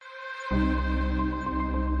Hello,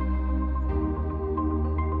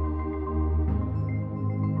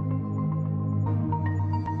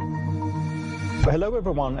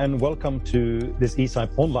 everyone, and welcome to this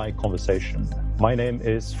eScience Online conversation. My name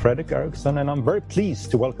is Fredrik Eriksson, and I'm very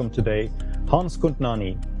pleased to welcome today Hans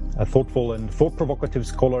Gundnani, a thoughtful and thought-provocative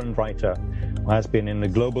scholar and writer who has been in the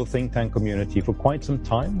global think tank community for quite some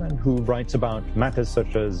time and who writes about matters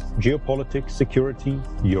such as geopolitics, security,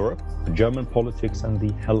 Europe, German politics, and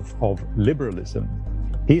the health of liberalism.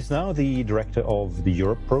 He's now the director of the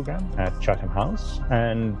Europe program at Chatham House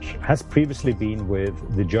and has previously been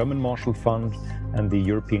with the German Marshall Fund and the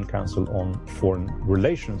European Council on Foreign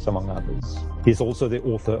Relations, among others. He's also the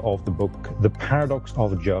author of the book, The Paradox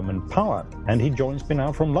of German Power, and he joins me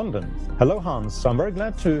now from London. Hello, Hans. I'm very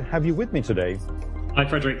glad to have you with me today. Hi,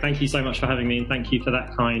 Fredrik. Thank you so much for having me, and thank you for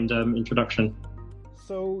that kind introduction.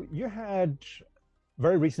 So you had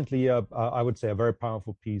very recently, I would say, a very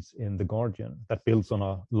powerful piece in The Guardian that builds on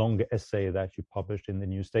a longer essay that you published in the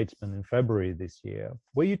New Statesman in February this year,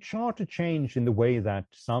 where you chart a change in the way that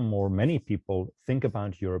some or many people think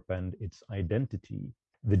about Europe and its identity.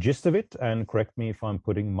 The gist of it, and correct me if I'm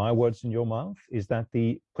putting my words in your mouth, is that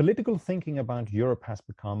the political thinking about Europe has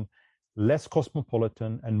become less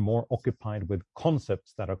cosmopolitan and more occupied with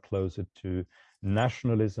concepts that are closer to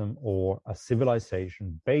nationalism or a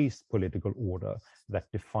civilization-based political order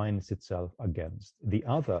that defines itself against the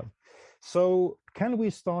other. So can we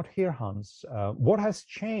start here, Hans? What has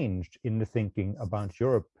changed in the thinking about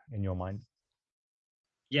Europe in your mind?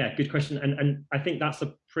 Yeah, good question. And I think that's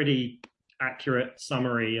a pretty accurate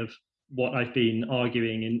summary of what I've been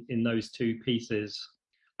arguing in those two pieces.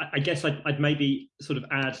 I guess I'd maybe sort of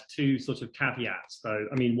add two sort of caveats, though.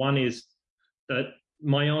 I mean, one is that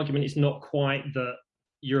my argument is not quite that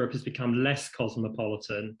Europe has become less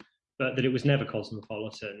cosmopolitan, but that it was never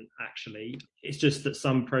cosmopolitan, actually. It's just that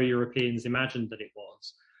some pro-Europeans imagined that it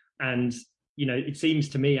was. And, you know, it seems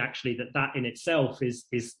to me, actually, that in itself is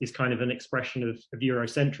kind of an expression of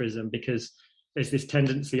Eurocentrism, because there's this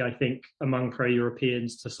tendency, I think, among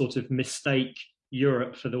pro-Europeans to sort of mistake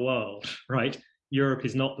Europe for the world, right? Europe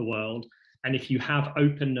is not the world. And if you have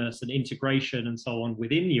openness and integration and so on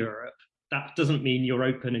within Europe, that doesn't mean you're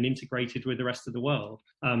open and integrated with the rest of the world.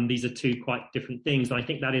 These are two quite different things. And I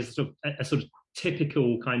think that is a sort of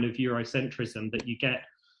typical kind of Eurocentrism that you get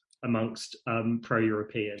amongst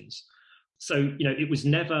pro-Europeans. So, you know, it was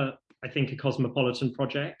never, I think, a cosmopolitan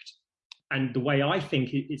project. And the way I think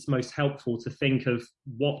it's most helpful to think of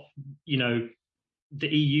what, you know, the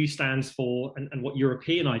EU stands for and what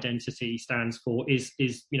European identity stands for is,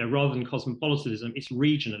 you know, rather than cosmopolitanism, it's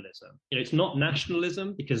regionalism. You know, it's not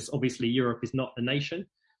nationalism, because obviously Europe is not a nation,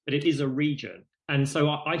 but it is a region. And so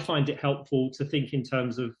I find it helpful to think in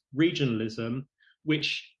terms of regionalism,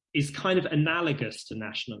 which is kind of analogous to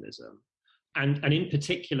nationalism. And in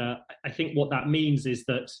particular, I think what that means is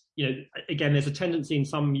that, you know, again, there's a tendency in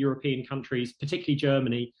some European countries, particularly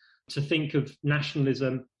Germany, to think of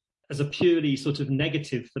nationalism as a purely sort of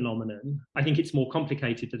negative phenomenon. I think it's more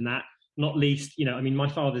complicated than that, not least, you know, I mean, my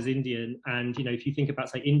father's Indian, and, you know, if you think about,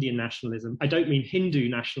 say, Indian nationalism, I don't mean Hindu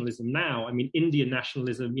nationalism now, I mean Indian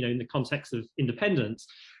nationalism, you know, in the context of independence.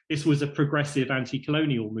 This was a progressive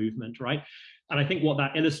anti-colonial movement, right? And I think what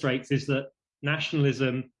that illustrates is that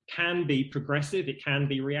nationalism can be progressive, it can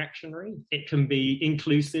be reactionary, it can be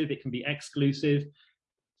inclusive, it can be exclusive.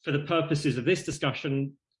 For the purposes of this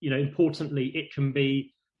discussion, you know, importantly, it can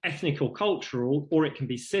be ethnic or cultural, or it can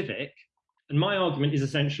be civic. And my argument is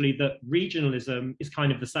essentially that regionalism is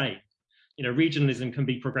kind of the same. You know, regionalism can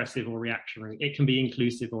be progressive or reactionary. It can be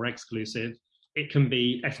inclusive or exclusive. It can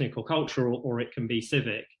be ethnic or cultural, or it can be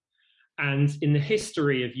civic. And in the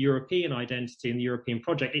history of European identity and the European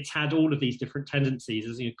project, it's had all of these different tendencies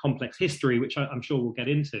as a complex history, which I'm sure we'll get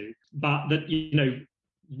into. But that, you know,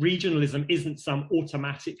 regionalism isn't some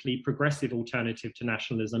automatically progressive alternative to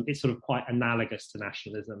nationalism. It's sort of quite analogous to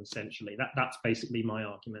nationalism, essentially. That's basically my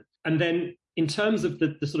argument. And then in terms of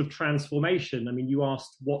the sort of transformation, I mean, you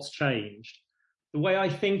asked what's changed. The way I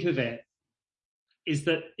think of it is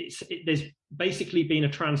that there's basically been a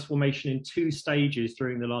transformation in two stages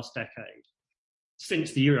during the last decade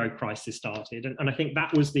since the Euro crisis started. And I think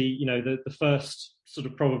that was the first sort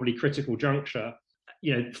of probably critical juncture,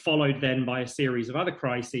 you know, followed then by a series of other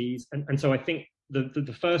crises. And so I think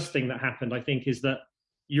the first thing that happened, I think, is that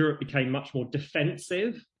Europe became much more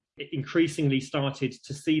defensive. It increasingly started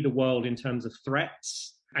to see the world in terms of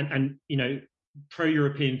threats. And you know,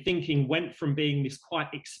 pro-European thinking went from being this quite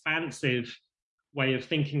expansive way of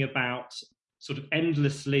thinking about sort of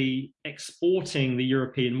endlessly exporting the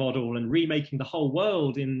European model and remaking the whole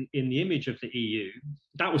world in the image of the EU.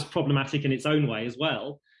 That was problematic in its own way as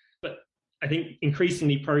well. But I think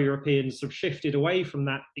increasingly pro-Europeans sort of shifted away from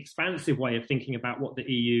that expansive way of thinking about what the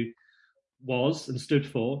EU was and stood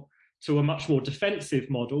for to a much more defensive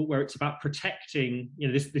model where it's about protecting,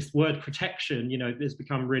 this word protection, has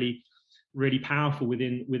become really powerful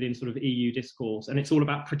within sort of EU discourse. And it's all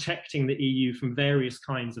about protecting the EU from various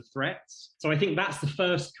kinds of threats. So I think that's the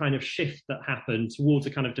first kind of shift that happened towards a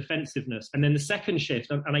kind of defensiveness. And then the second shift,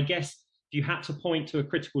 and I guess if you had to point to a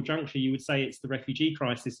critical juncture, you would say it's the refugee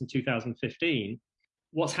crisis in 2015.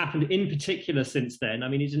 What's happened in particular since then, I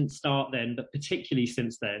mean, it didn't start then, but particularly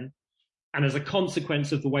since then, and as a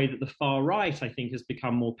consequence of the way that the far right, I think, has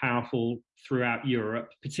become more powerful throughout Europe,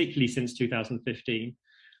 particularly since 2015,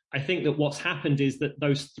 I think that what's happened is that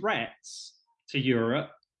those threats to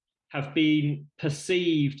Europe have been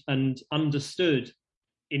perceived and understood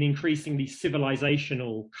in increasingly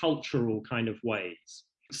civilizational, cultural kind of ways.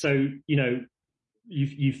 So, you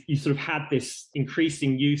sort of had this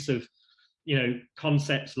increasing use of,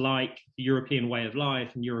 concepts like the European way of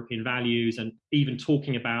life and European values, and even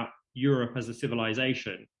talking about Europe as a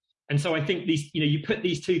civilization. And so I think these, you put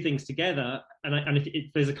these two things together, and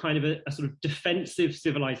there's a kind of a sort of defensive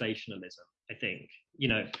civilizationalism, I think,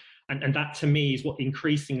 and that to me is what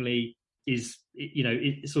increasingly is,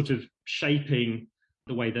 it's sort of shaping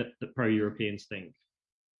the way that pro-Europeans think.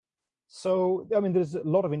 So, I mean, there's a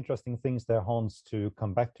lot of interesting things there, Hans, to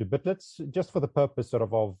come back to. But let's, just for the purpose sort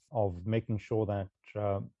of making sure that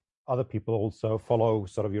other people also follow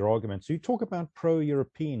sort of your argument. So you talk about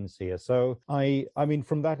pro-Europeans here. So I mean,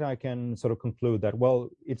 from that I can sort of conclude that, well,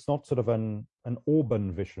 it's not sort of an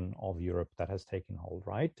Orban vision of Europe that has taken hold,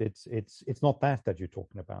 right? It's not that you're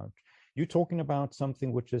talking about. You're talking about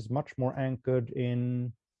something which is much more anchored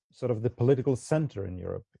in sort of the political center in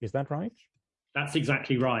Europe. Is that right? That's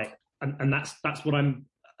exactly right. And that's what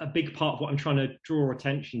a big part of what I'm trying to draw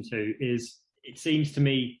attention to is, it seems to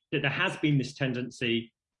me that there has been this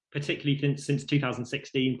tendency, particularly since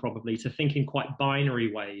 2016 probably, to think in quite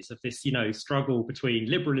binary ways of this, struggle between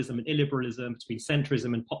liberalism and illiberalism, between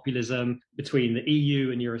centrism and populism, between the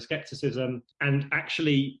EU and Euroscepticism. And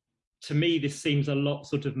actually, to me, this seems a lot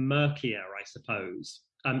sort of murkier, I suppose.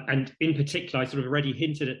 And in particular, I sort of already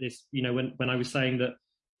hinted at this, when I was saying that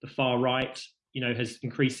the far right, has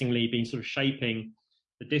increasingly been sort of shaping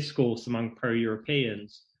the discourse among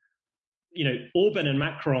pro-Europeans. Orban and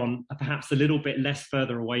Macron are perhaps a little bit less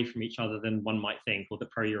further away from each other than one might think, or that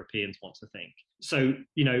pro-Europeans want to think. So,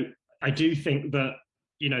 I do think that,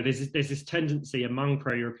 there's this tendency among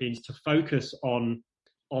pro-Europeans to focus on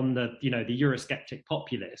the, the Eurosceptic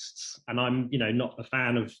populists. And I'm, not a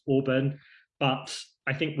fan of Orban, but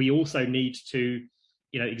I think we also need to,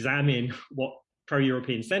 examine what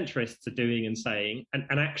pro-European centrists are doing and saying.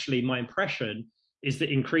 And actually, my impression is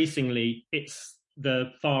that increasingly it's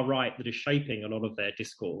the far right that is shaping a lot of their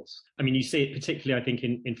discourse. I mean, you see it particularly, I think,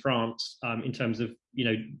 in France, in terms of,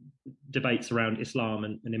 debates around Islam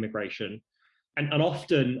and immigration. And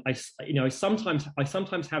often, I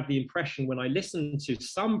sometimes have the impression when I listen to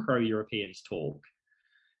some pro-Europeans talk,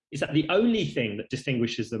 is that the only thing that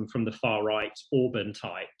distinguishes them from the far right Orban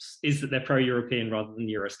types is that they're pro-European rather than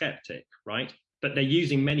Eurosceptic, right? But they're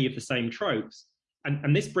using many of the same tropes.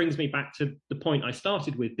 And this brings me back to the point I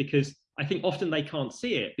started with, because I think often they can't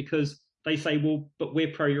see it, because they say, well, but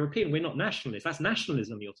we're pro-European, we're not nationalists. That's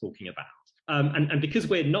nationalism you're talking about. And because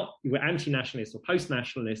we're anti-nationalist or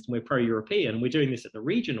post-nationalist, and we're pro-European, we're doing this at the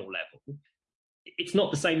regional level, it's not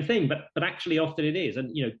the same thing, but actually often it is.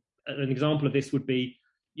 And, an example of this would be,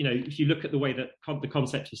 if you look at the way that the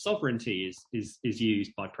concept of sovereignty is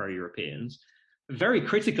used by pro-Europeans, very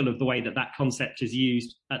critical of the way that concept is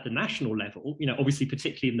used at the national level, obviously,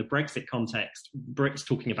 particularly in the Brexit context, Brits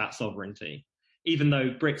talking about sovereignty, even though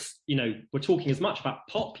Brits, were talking as much about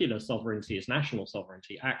popular sovereignty as national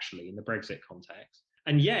sovereignty, actually, in the Brexit context.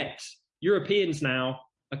 And yet, Europeans now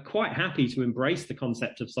are quite happy to embrace the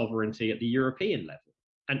concept of sovereignty at the European level.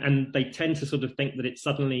 And they tend to sort of think that it's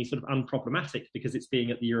suddenly sort of unproblematic because it's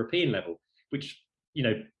being at the European level, which,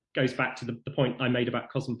 goes back to the point I made about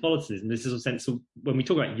cosmopolitanism. This is a sense of, when we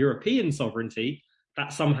talk about European sovereignty,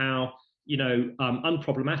 that's somehow,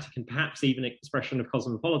 unproblematic and perhaps even an expression of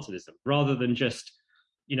cosmopolitanism, rather than just,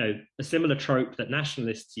 a similar trope that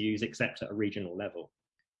nationalists use, except at a regional level.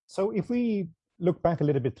 So if we look back a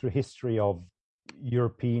little bit through history of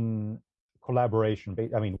European collaboration,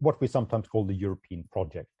 I mean, what we sometimes call the European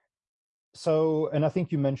project. So, and I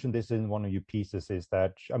think you mentioned this in one of your pieces, is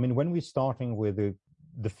that, I mean, when we're starting with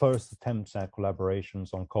the first attempts at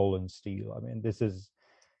collaborations on coal and steel, I mean, this is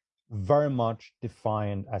very much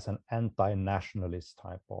defined as an anti-nationalist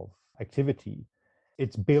type of activity.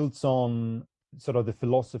 It's built on sort of the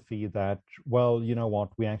philosophy that, well, you know what,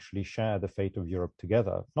 we actually share the fate of Europe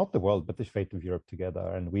together, not the world, but the fate of Europe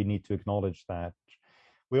together. And we need to acknowledge that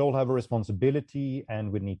we all have a responsibility, and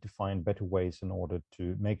we need to find better ways in order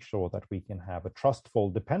to make sure that we can have a trustful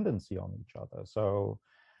dependency on each other. So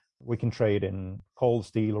we can trade in coal,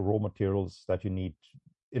 steel, or raw materials that you need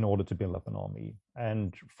in order to build up an army.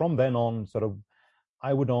 And from then on, sort of,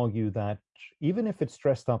 I would argue that even if it's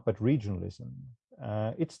dressed up at regionalism,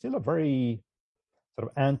 it's still a very sort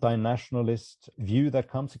of anti-nationalist view that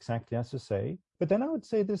comes exactly as you say. But then I would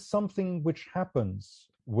say there's something which happens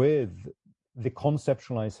with the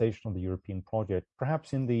conceptualization of the European project,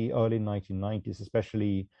 perhaps in the early 1990s,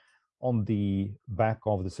 especially on the back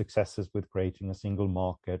of the successes with creating a single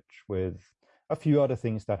market, with a few other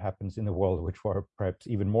things that happens in the world, which were perhaps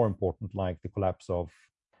even more important, like the collapse of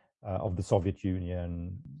the Soviet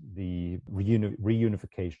Union, the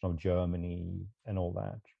reunification of Germany, and all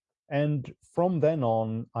that. And from then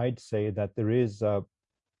on, I'd say that there is a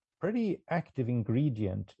pretty active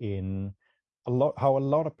ingredient in how a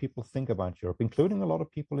lot of people think about Europe, including a lot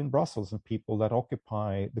of people in Brussels and people that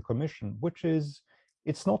occupy the Commission, which is,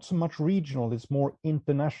 it's not so much regional, it's more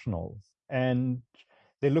international. And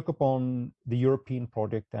they look upon the European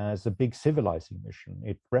project as a big civilizing mission.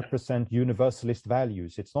 It represents universalist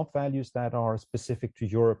values. It's not values that are specific to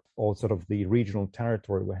Europe or sort of the regional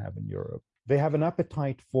territory we have in Europe. They have an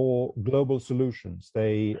appetite for global solutions.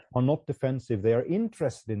 They are not defensive. They are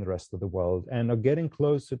interested in the rest of the world and are getting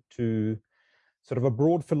closer to sort of a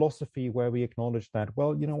broad philosophy where we acknowledge that,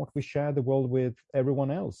 well, you know what, we share the world with everyone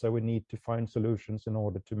else, so we need to find solutions in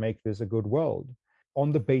order to make this a good world.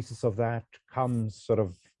 On the basis of that comes sort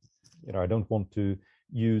of, you know, I don't want to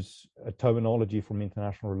use a terminology from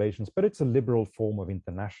international relations, but it's a liberal form of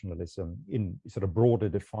internationalism in sort of broader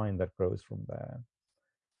define that grows from there.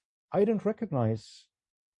 I don't recognize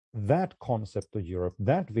that concept of Europe,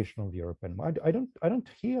 that vision of Europe, and I don't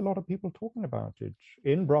hear a lot of people talking about it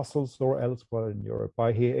in Brussels or elsewhere in Europe.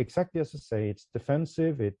 I hear exactly as I say, it's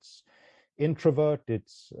defensive, it's introvert,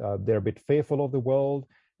 it's they're a bit fearful of the world,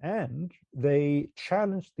 and they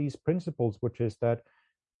challenge these principles, which is that,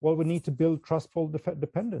 well, we need to build trustful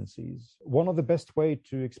dependencies. One of the best way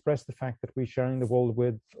to express the fact that we're sharing the world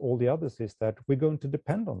with all the others is that we're going to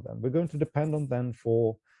depend on them. We're going to depend on them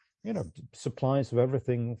for, you know, supplies of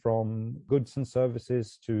everything from goods and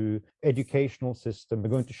services to educational system. We're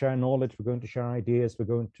going to share knowledge, we're going to share ideas, we're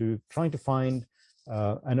going to try to find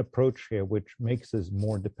an approach here which makes us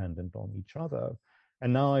more dependent on each other.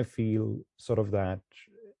 And now I feel sort of that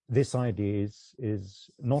this idea is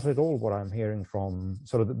not at all what I'm hearing from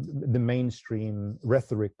sort of the mainstream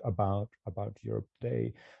rhetoric about Europe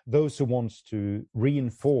today. Those who want to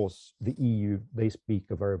reinforce the EU, they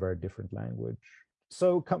speak a very, very different language.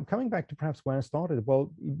 So coming back to perhaps where I started,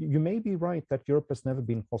 well, you may be right that Europe has never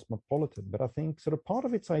been cosmopolitan, but I think sort of part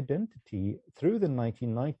of its identity through the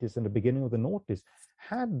 1990s and the beginning of the noughties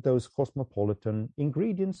had those cosmopolitan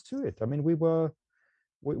ingredients to it. I mean,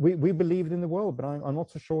 we believed in the world, but I'm not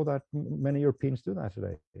so sure that many Europeans do that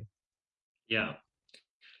today. Yeah.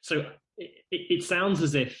 So it sounds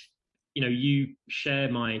as if, you know, you share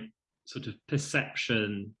my sort of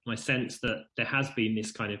perception, my sense that there has been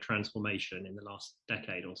this kind of transformation in the last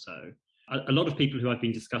decade or so. A lot of people who I've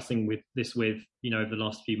been discussing with, you know, over the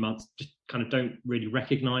last few months just kind of don't really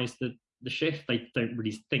recognize the shift. They don't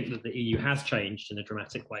really think that the EU has changed in a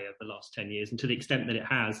dramatic way over the last 10 years. And to the extent that it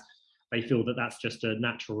has, they feel that that's just a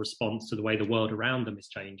natural response to the way the world around them is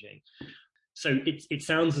changing. So it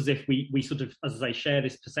sounds as if we sort of, as I share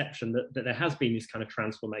this perception that there has been this kind of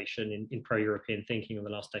transformation in pro-European thinking in the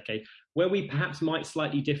last decade. Where we perhaps might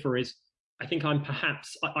slightly differ is, I think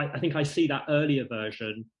I think I see that earlier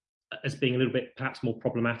version as being a little bit perhaps more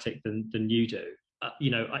problematic than you do.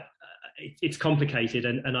 You know, it's complicated,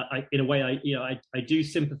 and I in a way I do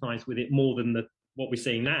sympathise with it more than what we're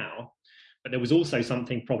seeing now. But there was also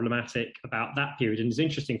something problematic about that period. And it's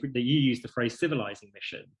interesting that you used the phrase civilizing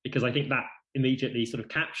mission, because I think that immediately sort of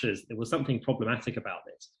captures there was something problematic about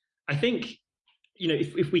this. I think, you know,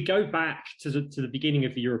 if we go back to the beginning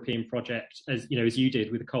of the European project, as you know, as you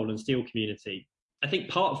did with the coal and steel community, I think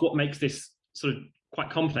part of what makes this sort of quite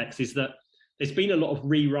complex is that there's been a lot of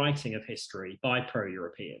rewriting of history by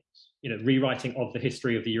pro-Europeans, you know, rewriting of the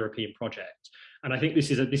history of the European project. And I think this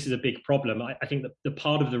is a big problem. I think that the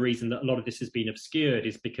part of the reason that a lot of this has been obscured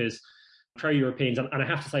is because pro-Europeans, and I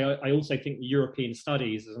have to say, I also think the European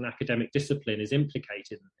studies as an academic discipline is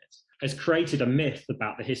implicated in this, has created a myth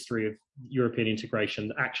about the history of European integration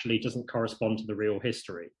that actually doesn't correspond to the real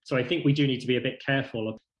history. So I think we do need to be a bit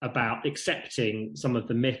careful about accepting some of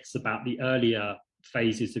the myths about the earlier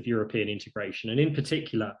phases of European integration. And in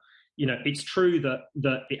particular, it's true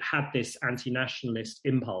that it had this anti-nationalist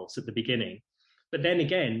impulse at the beginning, but then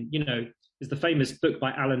again, there's the famous book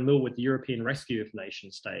by Alan Millward, The European Rescue of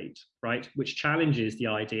Nation State, right, which challenges the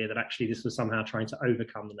idea that actually this was somehow trying to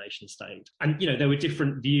overcome the nation state. And, there were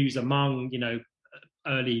different views among,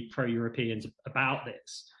 early pro-Europeans about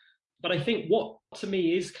this. But I think what to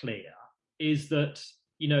me is clear is that,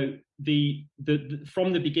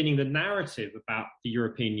 from the beginning, the narrative about the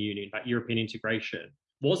European Union, about European integration,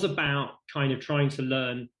 was about kind of trying to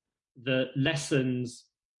learn the lessons,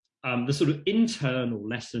 the sort of internal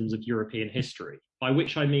lessons of European history, by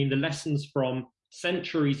which I mean the lessons from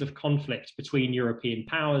centuries of conflict between European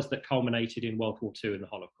powers that culminated in World War II and the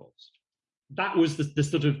Holocaust. That was the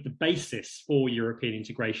sort of the basis for European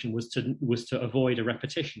integration, was to avoid a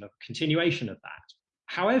repetition, a continuation of that.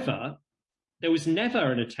 However, there was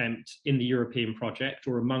never an attempt in the European project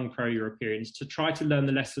or among pro-Europeans to try to learn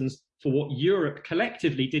the lessons for what Europe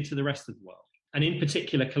collectively did to the rest of the world, and in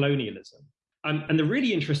particular colonialism. And the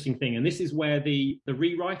really interesting thing, and this is where the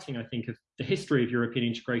rewriting, I think, of the history of European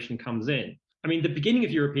integration comes in. I mean, the beginning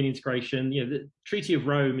of European integration, the Treaty of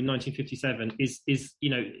Rome in 1957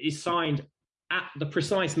 is signed at the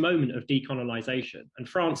precise moment of decolonization. And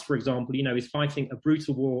France, for example, is fighting a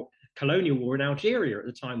brutal war, colonial war in Algeria at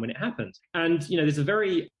the time when it happened. And, there's a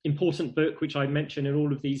very important book, which I mention in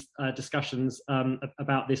all of these discussions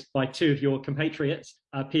about this, by two of your compatriots,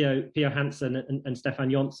 Pio Hansen and Stefan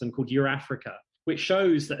Jonsson, called Eurafrica, which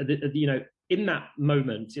shows that, in that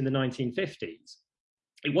moment in the 1950s,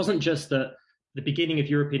 it wasn't just that the beginning of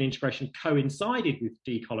European integration coincided with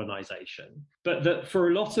decolonization, but that for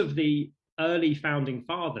a lot of the early founding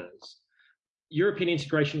fathers, European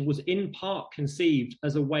integration was in part conceived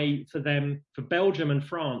as a way for Belgium and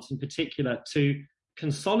France in particular, to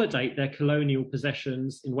consolidate their colonial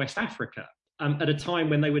possessions in West Africa at a time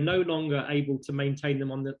when they were no longer able to maintain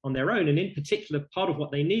them on their own. And in particular, part of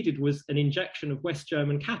what they needed was an injection of West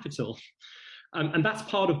German capital. And that's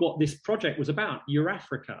part of what this project was about,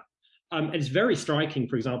 Eurafrica. And it's very striking,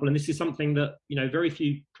 for example, and this is something that, very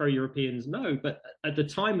few pro-Europeans know, but at the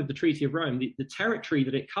time of the Treaty of Rome, the territory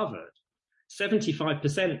that it covered,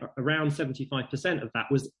 75%, around 75% of that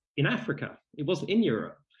was in Africa. It wasn't in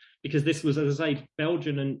Europe, because this was, as I say,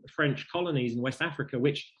 Belgian and French colonies in West Africa,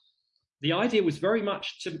 which the idea was very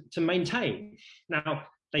much to maintain. Now,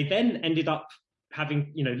 they then ended up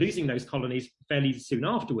having, losing those colonies fairly soon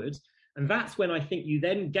afterwards. And that's when I think you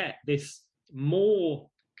then get this more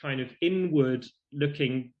kind of inward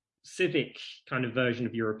looking civic kind of version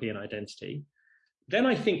of European identity. Then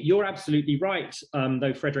I think you're absolutely right,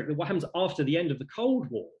 though, Frederick, that what happens after the end of the Cold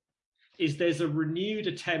War is there's a renewed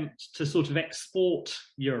attempt to sort of export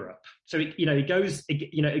Europe. So, it goes,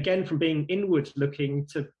 again, from being inward looking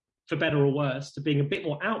to, for better or worse, to being a bit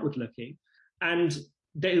more outward looking. And,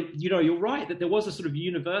 you're right that there was a sort of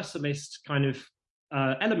universalist kind of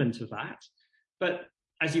element of that. But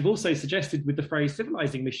as you've also suggested with the phrase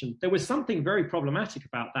civilizing mission, there was something very problematic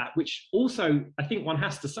about that, which also, I think one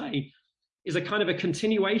has to say, is a kind of a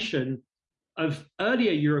continuation of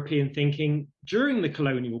earlier European thinking during the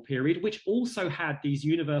colonial period, which also had these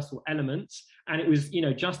universal elements, and it was,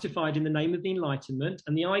 justified in the name of the Enlightenment.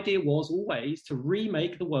 And the idea was always to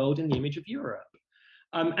remake the world in the image of Europe.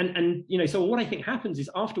 So what I think happens is,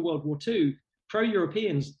 after World War II,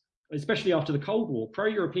 pro-Europeans, especially after the Cold War,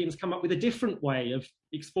 pro-Europeans come up with a different way of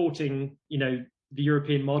exporting, the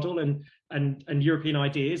European model and European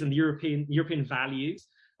ideas and the European values,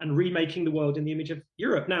 and remaking the world in the image of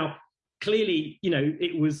Europe. Now, clearly,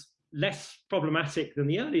 it was less problematic than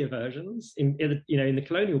the earlier versions in the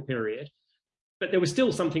colonial period, but there was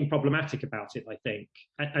still something problematic about it, I think.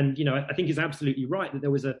 And I think it's absolutely right that there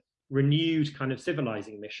was a renewed kind of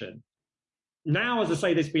civilizing mission. Now, as I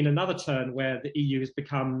say, there's been another turn where the EU has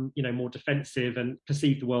become, more defensive and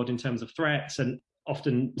perceived the world in terms of threats, and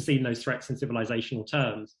often seen those threats in civilizational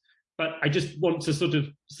terms. But I just want to sort of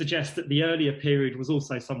suggest that the earlier period was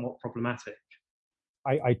also somewhat problematic.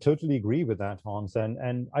 I totally agree with that, Hans.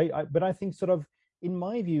 But I think, sort of, in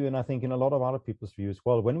my view, and I think in a lot of other people's view as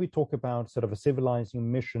well, when we talk about sort of a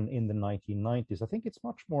civilizing mission in the 1990s, I think it's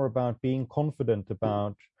much more about being confident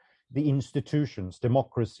about the institutions,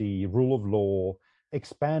 democracy, rule of law,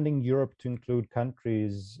 expanding Europe to include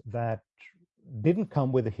countries that didn't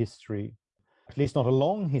come with a history, at least not a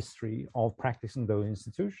long history, of practicing those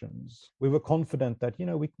institutions. We were confident that,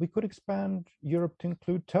 we could expand Europe to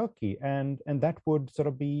include Turkey, and that would sort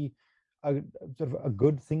of be a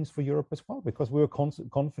good things for Europe as well, because we were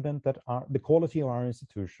confident that the quality of our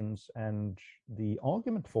institutions and the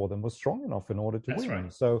argument for them was strong enough in order to win.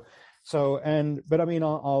 Right. But I mean,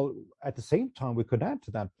 I'll at the same time, we could add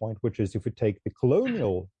to that point, which is, if we take the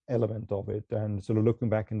colonial element of it, and sort of looking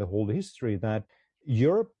back in the whole history, that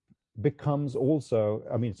Europe becomes also,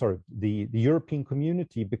 the European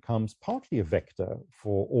community becomes partly a vector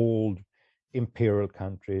for old imperial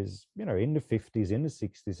countries, in the 50s, in the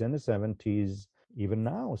 60s, in the 70s, even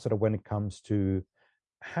now, sort of when it comes to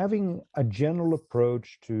having a general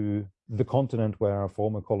approach to the continent where our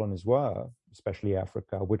former colonies were, especially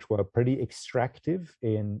Africa, which were pretty extractive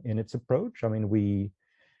in its approach. I mean, we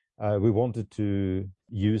wanted to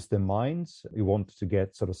use the mines, we wanted to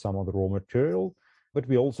get sort of some of the raw material, but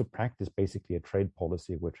we also practiced basically a trade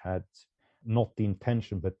policy which had not the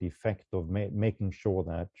intention, but the effect of making sure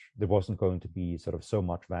that there wasn't going to be sort of so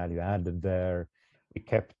much value added there. We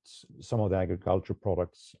kept some of the agriculture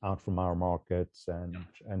products out from our markets and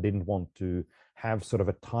didn't want to have sort of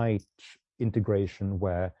a tight integration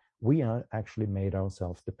where we actually made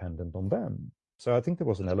ourselves dependent on them. So I think there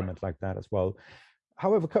was an element like that as well.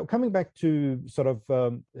 However, coming back to sort of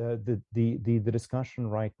the discussion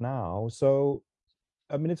right now, so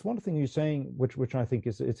I mean, it's one thing you're saying, which I think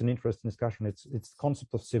it's an interesting discussion. It's the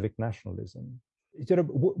concept of civic nationalism.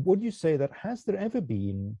 Would you say that has there ever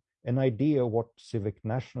been an idea what civic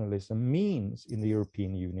nationalism means in the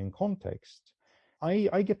European Union context?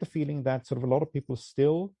 I get the feeling that sort of a lot of people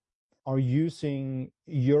still are using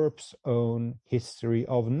Europe's own history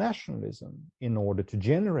of nationalism in order to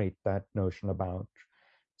generate that notion about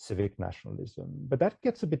civic nationalism. But that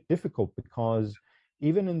gets a bit difficult because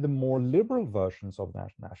even in the more liberal versions of that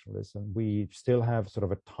nationalism, we still have sort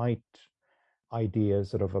of a tight idea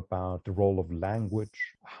sort of about the role of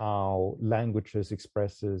language, how languages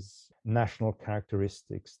expresses national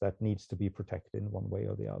characteristics that needs to be protected in one way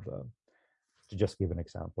or the other. To just give an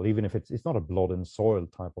example, even if it's not a blood and soil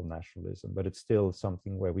type of nationalism, but it's still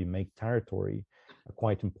something where we make territory a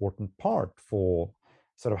quite important part for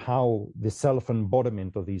sort of how the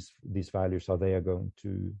self-embodiment of these values are they are going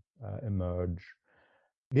to emerge.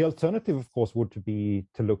 The alternative, of course, would be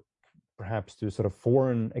to look perhaps to sort of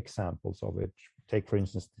foreign examples of it. Take, for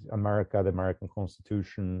instance, America, the American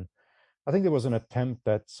Constitution. I think there was an attempt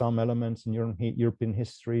at some elements in European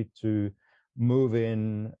history to move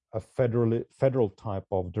in a federal type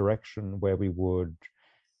of direction where we would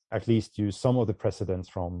at least use some of the precedents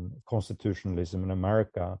from constitutionalism in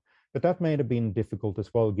America. But that may have been difficult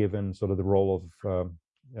as well, given sort of the role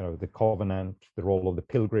of the Covenant, the role of the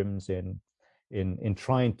Pilgrims in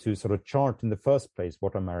trying to sort of chart in the first place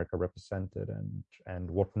what America represented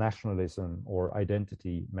and what nationalism or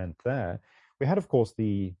identity meant there. We had, of course,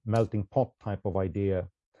 the melting pot type of idea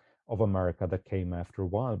of America that came after a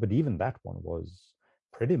while, but even that one was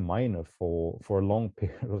pretty minor for a long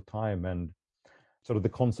period of time, and sort of the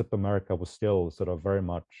concept of America was still sort of very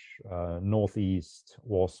much Northeast,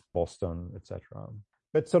 was Boston, etc.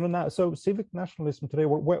 But sort of now, so civic nationalism today,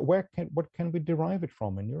 what can we derive it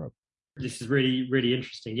from in Europe? This is really, really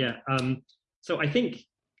interesting. Yeah. So I think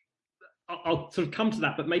I'll sort of come to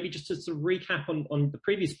that, but maybe just to sort of recap on the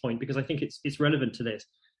previous point, because I think it's relevant to this.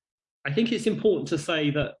 I think it's important to say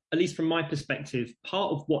that, at least from my perspective,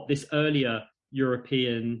 part of what this earlier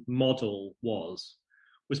European model was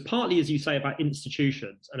partly, as you say, about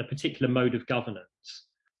institutions and a particular mode of governance.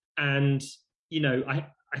 And,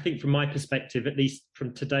 I think from my perspective, at least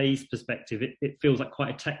from today's perspective, it feels like quite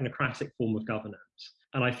a technocratic form of governance.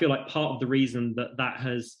 And I feel like part of the reason that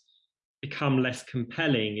has become less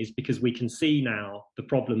compelling is because we can see now the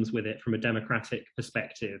problems with it from a democratic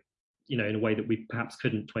perspective, in a way that we perhaps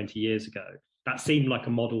couldn't 20 years ago. That seemed like a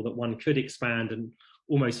model that one could expand and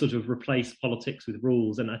almost sort of replace politics with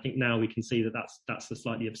rules. And I think now we can see that that's a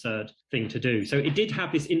slightly absurd thing to do. So it did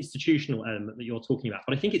have this institutional element that you're talking about.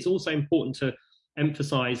 But I think it's also important to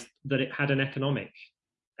emphasize that it had an economic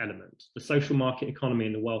element, the social market economy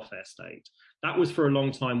and the welfare state. That was for a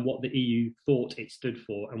long time what the EU thought it stood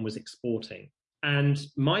for and was exporting. And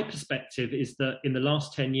my perspective is that in the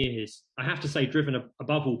last 10 years, I have to say, driven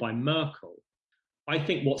above all by Merkel, I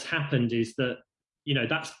think what's happened is that,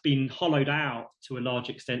 that's been hollowed out to a large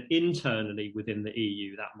extent internally within the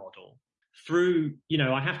EU, that model, through,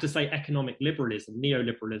 I have to say, economic liberalism,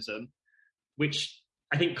 neoliberalism, which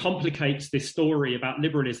I think complicates this story about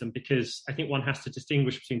liberalism, because I think one has to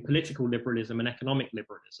distinguish between political liberalism and economic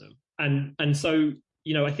liberalism. And so,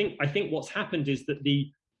 I think what's happened is that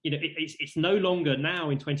it's no longer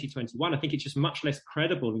now in 2021. I think it's just much less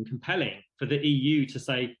credible and compelling for the EU to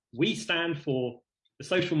say, we stand for the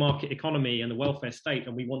social market economy and the welfare state,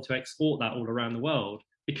 and we want to export that all around the world.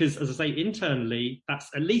 Because, as I say, internally, that's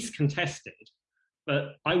at least contested.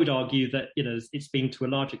 But I would argue that it's been to a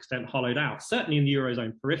large extent hollowed out, certainly in the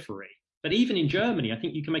Eurozone periphery. But even in Germany, I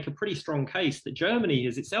think you can make a pretty strong case that Germany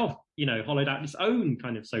has itself, hollowed out its own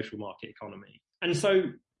kind of social market economy. And so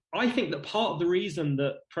I think that part of the reason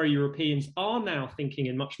that pro-Europeans are now thinking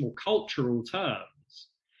in much more cultural terms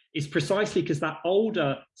is precisely because that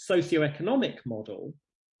older socioeconomic model,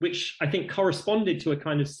 which I think corresponded to a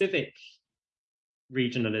kind of civic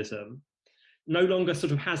regionalism, no longer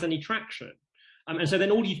sort of has any traction. And so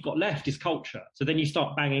then all you've got left is culture. So then you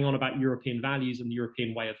start banging on about European values and the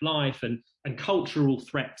European way of life and cultural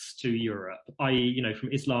threats to Europe, i.e.,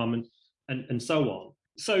 from Islam and so on.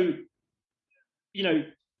 So,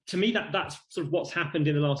 to me, that's sort of what's happened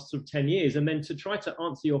in the last sort of 10 years. And then to try to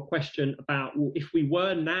answer your question about, well, if we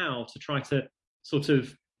were now to try to sort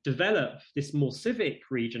of develop this more civic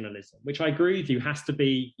regionalism, which I agree with you has to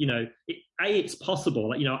be, it's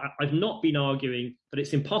possible. I've not been arguing that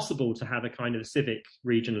it's impossible to have a kind of civic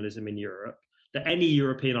regionalism in Europe, that any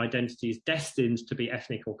European identity is destined to be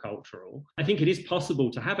ethnic or cultural. I think it is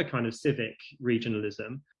possible to have a kind of civic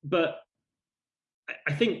regionalism, but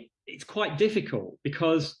I think it's quite difficult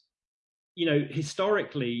because,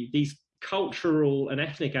 historically, these cultural and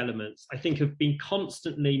ethnic elements, I think, have been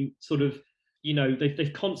constantly sort of,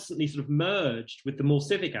 they've constantly sort of merged with the more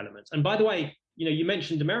civic elements. And by the way, you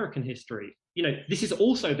mentioned American history. This is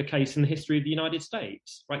also the case in the history of the United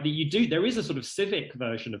States, right? There is a sort of civic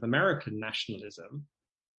version of American nationalism.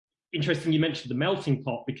 Interesting, you mentioned the melting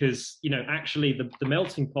pot because, actually the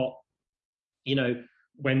melting pot,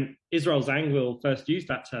 when Israel Zangwill first used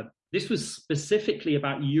that term, this was specifically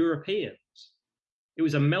about Europeans. It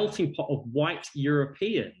was a melting pot of white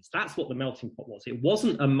Europeans. That's what the melting pot was. It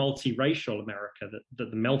wasn't a multiracial America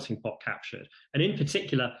that the melting pot captured. And in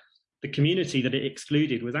particular, the community that it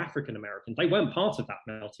excluded was African Americans. They weren't part of that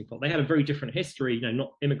melting pot. They had a very different history,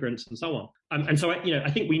 not immigrants and so on. And so,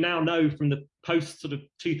 I think we now know from the post sort of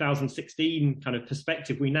 2016 kind of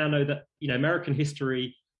perspective, we now know that, American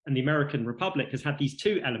history and the American Republic has had these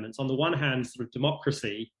two elements. On the one hand, sort of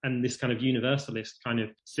democracy and this kind of universalist kind of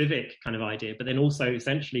civic kind of idea, but then also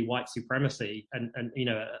essentially white supremacy and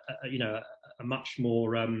a much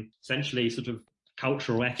more essentially sort of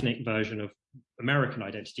cultural ethnic version of American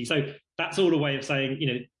identity. So that's all a way of saying,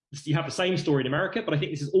 you have the same story in America, but I think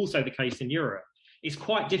this is also the case in Europe. It's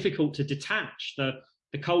quite difficult to detach the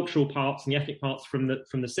cultural parts and the ethnic parts from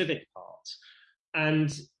the civic parts.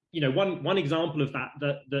 And one example of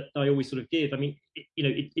that I always sort of give, I mean,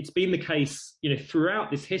 it's been the case,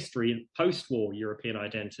 throughout this history in post-war European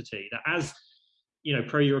identity that as,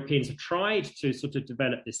 pro-Europeans have tried to sort of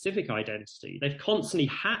develop this civic identity, they've constantly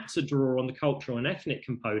had to draw on the cultural and ethnic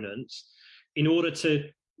components in order to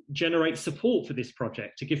generate support for this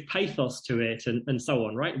project, to give pathos to it and so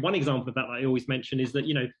on, right? One example of that I always mention is that,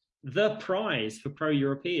 the prize for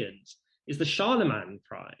pro-Europeans is the Charlemagne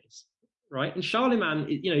Prize. Right, and Charlemagne,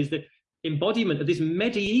 is the embodiment of this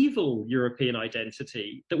medieval European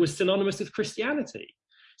identity that was synonymous with Christianity.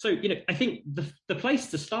 So, I think the place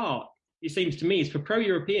to start, it seems to me, is for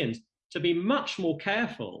pro-Europeans to be much more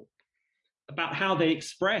careful about how they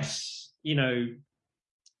express,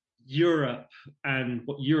 Europe and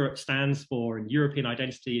what Europe stands for and European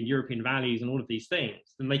identity and European values and all of these things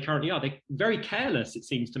than they currently are. They're very careless, it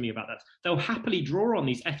seems to me, about that. They'll happily draw on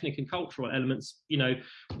these ethnic and cultural elements,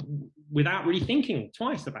 without really thinking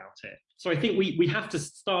twice about it. So I think we have to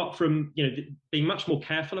start from, being much more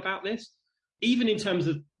careful about this, even in terms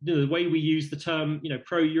of the way we use the term,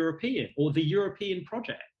 pro-European or the European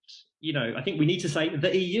project. I think we need to say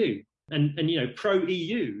the EU. And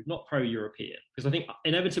pro-EU, not pro-European, because I think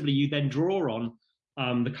inevitably you then draw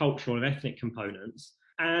on the cultural and ethnic components,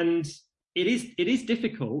 and it is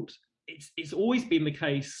difficult. It's always been the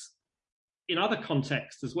case in other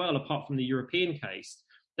contexts as well, apart from the European case,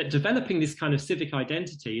 that developing this kind of civic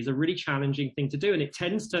identity is a really challenging thing to do, and it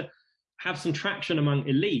tends to have some traction among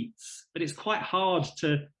elites, but it's quite hard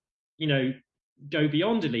to, go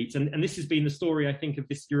beyond elites. And this has been the story, I think, of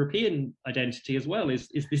this European identity as well, is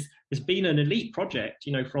this has been an elite project,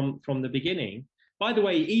 from the beginning. By the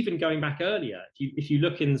way, even going back earlier, if you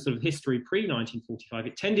look in sort of history pre-1945,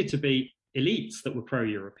 it tended to be elites that were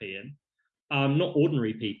pro-European, not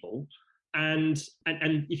ordinary people. And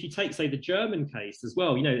if you take, say, the German case as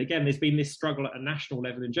well, again, there's been this struggle at a national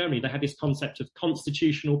level in Germany. They had this concept of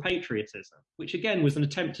constitutional patriotism, which again was an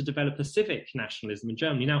attempt to develop a civic nationalism in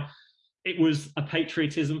Germany. Now, it was a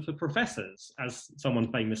patriotism for professors, as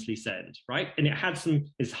someone famously said, right? And it had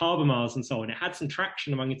it's Habermas and so on. It had some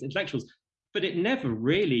traction among its intellectuals, but it never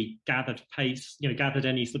really gathered pace, gathered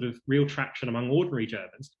any sort of real traction among ordinary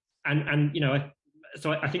Germans.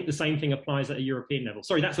 So I think the same thing applies at a European level.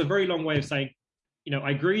 Sorry, that's a very long way of saying,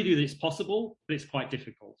 I agree with you that it's possible, but it's quite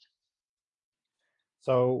difficult.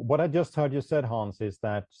 So what I just heard you said, Hans, is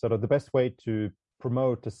that sort of the best way to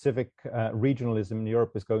promote a civic regionalism in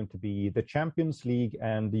Europe is going to be the Champions League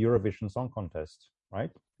and the Eurovision Song Contest,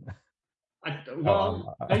 right?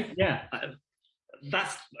 Yeah,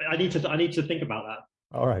 that's. I need to think about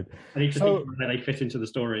that. All right. I need to think about how they fit into the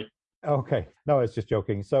story. Okay, no, I was just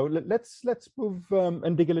joking. So let's move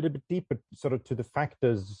and dig a little bit deeper, sort of to the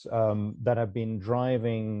factors that have been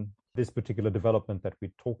driving this particular development that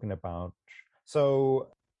we're talking about. So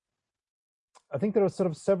I think there are sort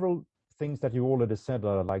of several things that you already said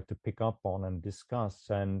that I'd like to pick up on and discuss.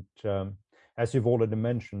 And as you've already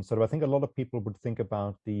mentioned, sort of, I think a lot of people would think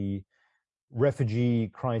about the refugee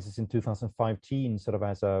crisis in 2015 sort of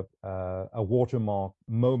as a watermark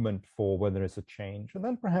moment for when there is a change. And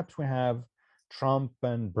then perhaps we have Trump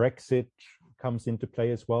and Brexit comes into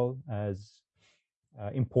play as well as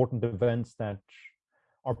important events that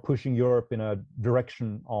are pushing Europe in a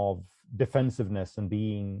direction of defensiveness and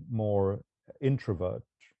being more introvert.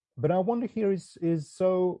 But I wonder here is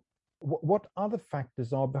so what other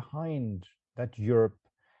factors are behind that Europe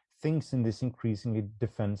thinks in this increasingly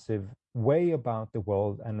defensive way about the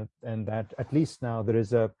world, and that at least now there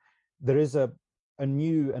is a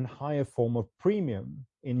new and higher form of premium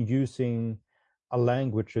in using a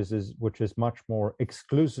language which is much more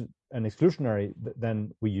exclusive and exclusionary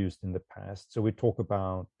than we used in the past. So we talk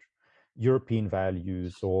about European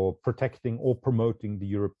values or protecting or promoting the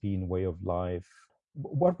European way of life.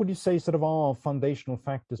 What would you say sort of are foundational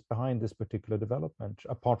factors behind this particular development,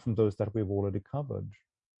 apart from those that we've already covered?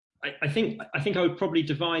 I think I would probably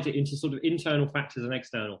divide it into sort of internal factors and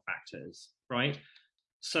external factors, right?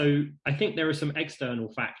 So I think there are some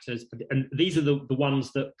external factors, and these are the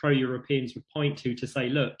ones that pro-Europeans would point to say,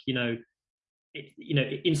 look,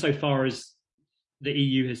 insofar as the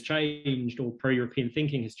EU has changed or pro-European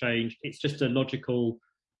thinking has changed, it's just a logical,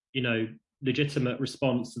 legitimate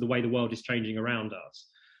response to the way the world is changing around us.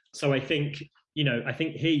 So I think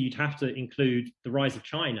here you'd have to include the rise of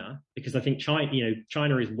China, because I think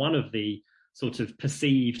China is one of the sort of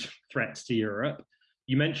perceived threats to Europe.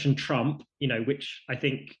 You mentioned Trump, which I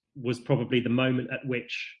think was probably the moment at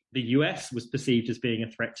which the US was perceived as being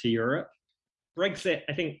a threat to Europe. Brexit,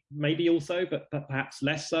 I think maybe also, but perhaps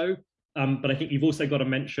less so. But I think you've also got to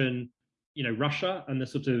mention, Russia and the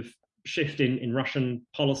sort of shift in Russian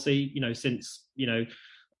policy, since,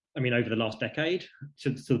 over the last decade to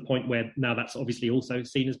the point where now that's obviously also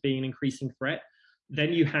seen as being an increasing threat.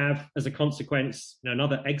 Then you have, as a consequence,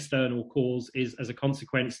 another external cause is as a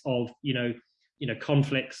consequence of,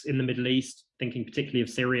 conflicts in the Middle East, thinking particularly of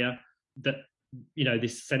Syria, that,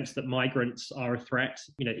 this sense that migrants are a threat.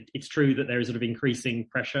 It's true that there is sort of increasing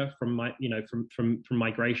pressure from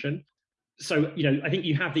migration. So, I think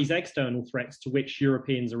you have these external threats to which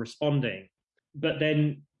Europeans are responding. But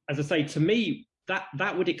then, as I say, to me,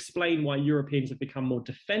 that would explain why Europeans have become more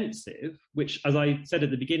defensive, which, as I said at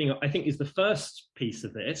the beginning, I think is the first piece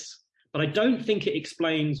of this. But I don't think it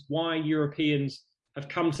explains why Europeans have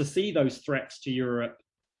come to see those threats to Europe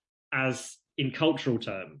as in cultural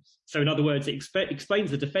terms. So in other words, it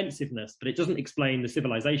explains the defensiveness, but it doesn't explain the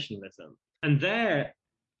civilizationalism. And there,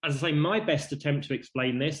 as I say, my best attempt to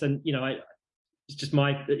explain this, and, it's just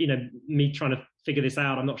my, me trying to figure this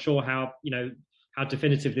out. I'm not sure how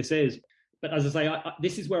definitive this is. But as I say,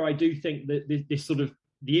 this is where I do think that this sort of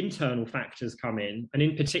the internal factors come in, and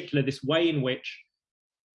in particular, this way in which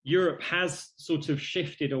Europe has sort of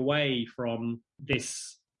shifted away from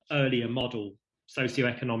this earlier model,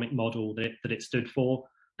 socioeconomic model that it stood for,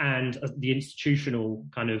 and the institutional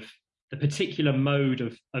kind of the particular mode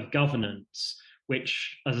of governance,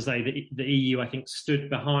 which, as I say, the EU, I think, stood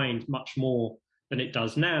behind much more than it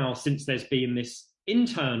does now, since there's been this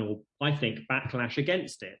internal, I think, backlash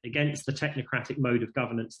against the technocratic mode of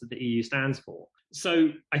governance that the EU stands for. So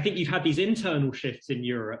I think you've had these internal shifts in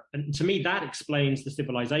Europe, and to me that explains the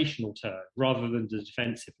civilizational turn rather than the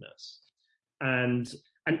defensiveness. And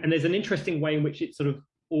there's an interesting way in which it sort of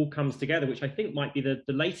all comes together, which I think might be the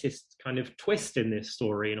latest kind of twist in this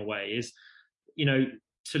story in a way, is,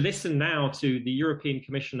 to listen now to the European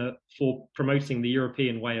Commissioner for promoting the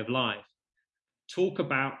European way of life talk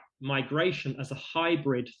about migration as a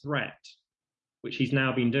hybrid threat, which he's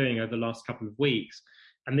now been doing over the last couple of weeks.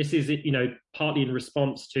 And this is, partly in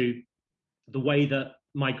response to the way that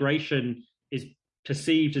migration is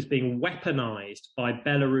perceived as being weaponized by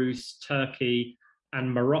Belarus, Turkey,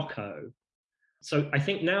 and Morocco. So I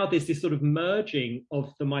think now there's this sort of merging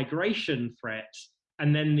of the migration threat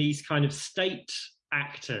and then these kind of state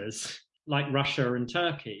actors like Russia and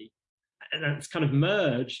Turkey. And it's kind of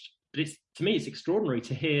merged. But to me, it's extraordinary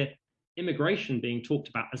to hear immigration being talked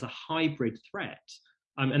about as a hybrid threat.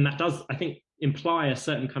 And that does, I think, imply a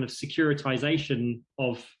certain kind of securitization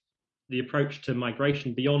of the approach to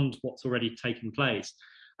migration beyond what's already taken place.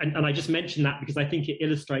 And I just mention that because I think it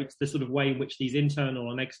illustrates the sort of way in which these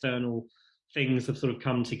internal and external things have sort of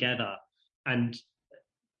come together. And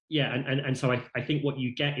yeah, and so I think what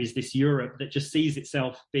you get is this Europe that just sees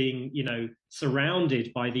itself being, you know,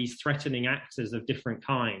 surrounded by these threatening actors of different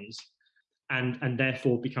kinds, and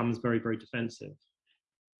therefore becomes very, very defensive.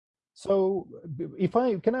 So, if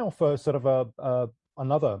I can I offer sort of a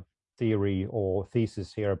another theory or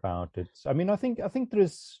thesis here about it. I mean, I think there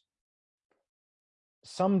is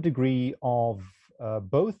some degree of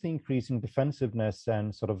both increasing defensiveness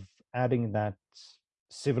and sort of adding that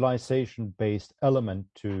civilization-based element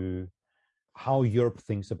to how Europe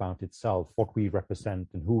thinks about itself, what we represent,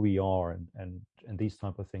 and who we are, and these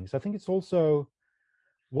type of things. I think it's also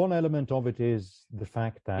one element of it is the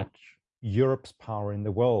fact that Europe's power in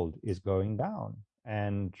the world is going down,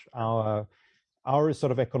 and our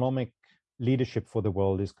sort of economic leadership for the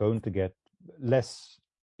world is going to get less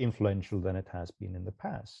influential than it has been in the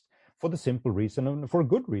past, for the simple reason, and for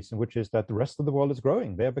a good reason, which is that the rest of the world is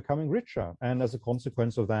growing. They're becoming richer. And as a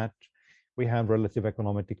consequence of that, we have relative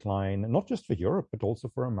economic decline, not just for Europe, but also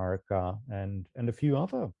for America and a few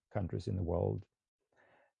other countries in the world.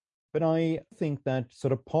 But I think that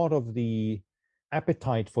sort of part of the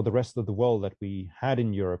appetite for the rest of the world that we had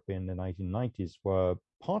in Europe in the 1990s were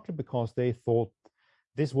partly because they thought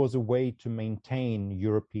this was a way to maintain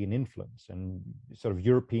European influence and sort of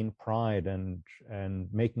European pride, and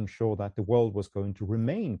making sure that the world was going to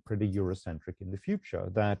remain pretty Eurocentric in the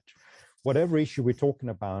future. That whatever issue we're talking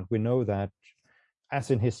about, we know that,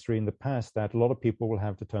 as in history in the past, that a lot of people will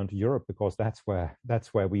have to turn to Europe because that's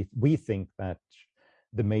where we think that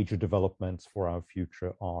the major developments for our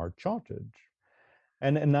future are charted.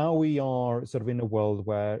 And now we are sort of in a world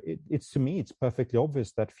where it's to me, it's perfectly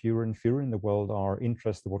obvious that fewer and fewer in the world are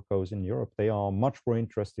interested in what goes in Europe. They are much more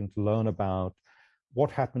interesting to learn about what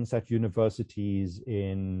happens at universities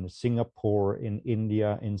in Singapore, in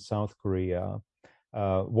India, in South Korea,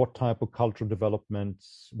 what type of cultural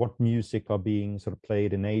developments, what music are being sort of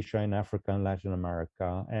played in Asia, in Africa, and Latin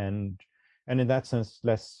America, and in that sense,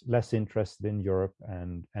 less interested in Europe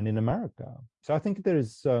and in America. So I think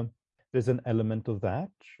there's an element of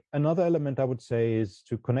that. Another element I would say is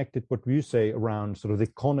to connect it what you say around sort of the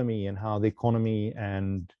economy and how the economy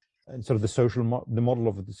and sort of the model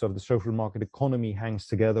of the sort of the social market economy hangs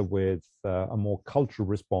together with a more cultural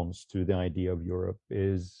response to the idea of Europe.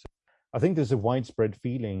 Is I think there's a widespread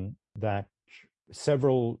feeling that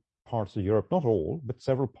several parts of Europe, not all, but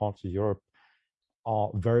several parts of Europe,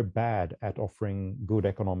 are very bad at offering good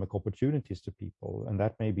economic opportunities to people. And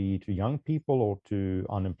that may be to young people or to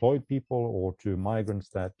unemployed people or to migrants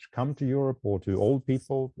that come to Europe or to old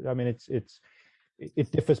people. I mean,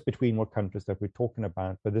 it differs between what countries that we're talking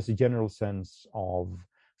about, but there's a general sense of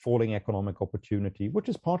falling economic opportunity, which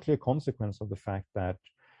is partly a consequence of the fact that,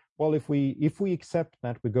 well, if we accept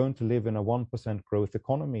that we're going to live in a 1% growth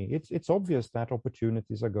economy, it's obvious that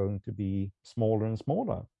opportunities are going to be smaller and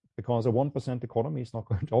smaller, because a 1% economy is not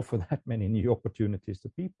going to offer that many new opportunities to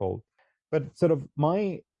people. But sort of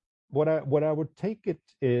what I would take it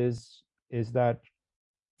is that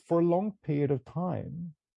for a long period of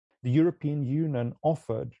time, the European Union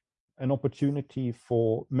offered an opportunity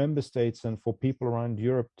for member states and for people around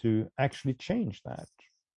Europe to actually change that,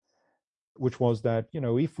 which was that, you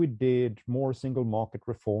know, if we did more single market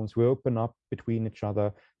reforms, we open up between each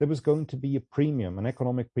other, there was going to be a premium, an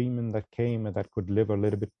economic premium that came and that could deliver a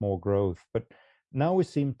little bit more growth. But now we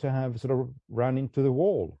seem to have sort of run into the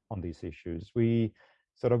wall on these issues. We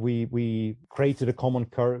created a common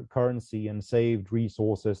currency and saved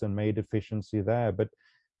resources and made efficiency there. But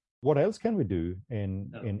what else can we do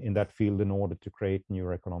in that field in order to create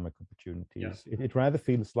new economic opportunities? Yeah. It rather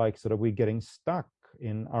feels like sort of we're getting stuck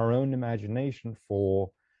in our own imagination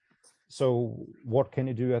so what can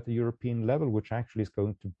you do at the European level which actually is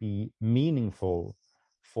going to be meaningful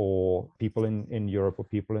for people in Europe or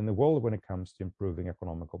people in the world when it comes to improving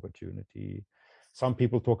economic opportunity? Some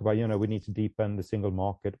people talk about, you know, we need to deepen the single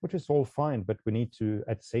market, which is all fine, but we need to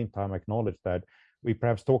at the same time acknowledge that we're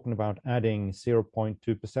perhaps talking about adding 0.2%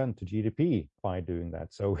 to GDP by doing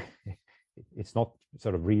that. So it's not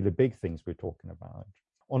sort of really big things we're talking about.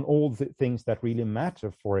 On all the things that really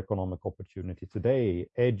matter for economic opportunity today,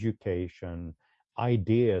 education,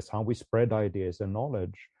 ideas, how we spread ideas and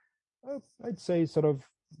knowledge, I'd say sort of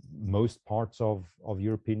most parts of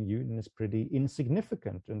European Union is pretty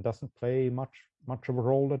insignificant and doesn't play much of a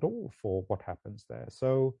role at all for what happens there.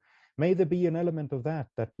 So may there be an element of that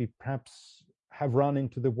we perhaps have run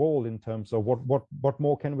into the wall in terms of what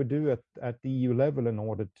more can we do at the EU level in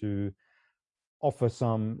order to offer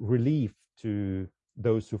some relief to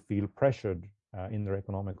those who feel pressured in their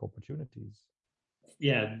economic opportunities?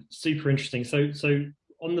 Yeah, super interesting. So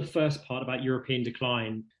on the first part about European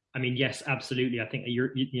decline, I mean, yes, absolutely. I think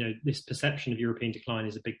this perception of European decline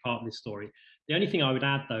is a big part of this story. The only thing I would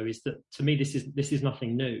add, though, is that to me this is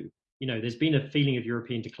nothing new. There's been a feeling of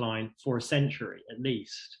European decline for a century at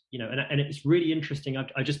least. And it's really interesting.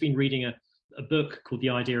 I've just been reading a book called The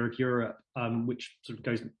Idea of Europe, which sort of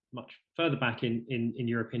goes much further back in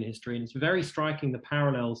European history, and it's very striking the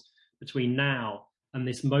parallels between now and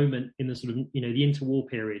this moment in the sort of the interwar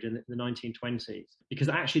period in the 1920s, because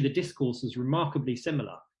actually the discourse is remarkably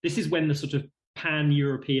similar. This is when the sort of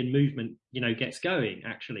pan-European movement gets going,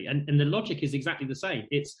 actually, and the logic is exactly the same.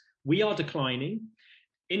 It's we are declining.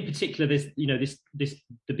 In particular,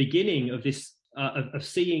 the beginning of this of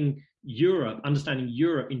seeing Europe, understanding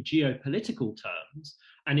Europe in geopolitical terms,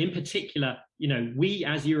 and in particular, we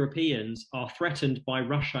as Europeans are threatened by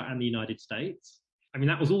Russia and the United States. I mean,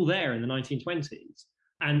 that was all there in the 1920s,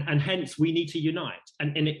 and hence we need to unite.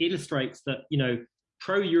 And it illustrates that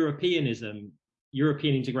pro-Europeanism,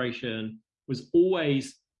 European integration, was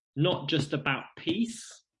always not just about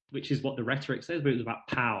peace, which is what the rhetoric says, but it was about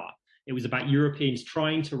power. It was about Europeans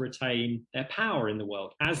trying to retain their power in the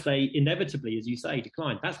world as they inevitably, as you say,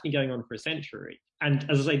 declined. That's been going on for a century. And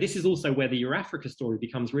as I say, this is also where the Eurafrica story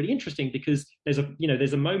becomes really interesting, because there's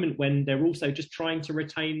a moment when they're also just trying to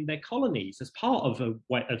retain their colonies as part of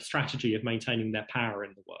a strategy of maintaining their power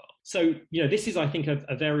in the world. So, this is, I think,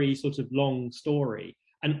 a very sort of long story.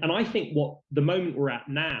 And I think what the moment we're at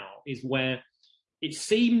now is where it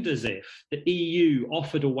seemed as if the EU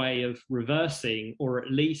offered a way of reversing, or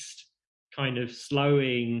at least kind of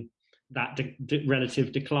slowing that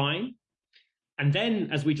relative decline. And then,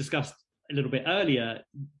 as we discussed a little bit earlier,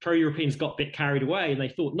 pro-Europeans got a bit carried away, and they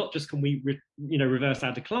thought, not just can we reverse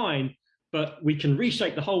our decline, but we can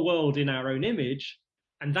reshape the whole world in our own image.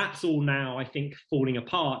 And that's all now, I think, falling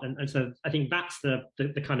apart. And so I think that's the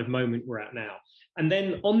kind of moment we're at now. And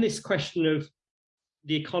then on this question of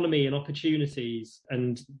the economy and opportunities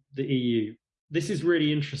and the EU, this is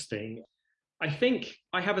really interesting. I think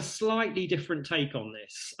I have a slightly different take on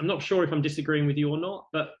this. I'm not sure if I'm disagreeing with you or not,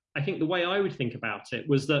 but I think the way I would think about it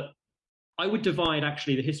was that I would divide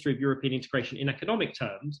actually the history of European integration in economic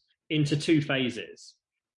terms into two phases.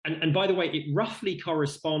 And by the way, it roughly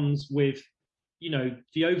corresponds with,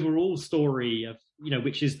 the overall story of,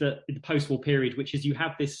 which is the post-war period, which is you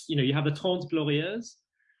have this, you have the Trente Glorieuses,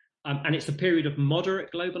 and it's a period of moderate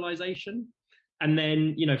globalization. And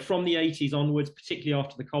then, from the 80s onwards, particularly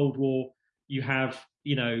after the Cold War, you have,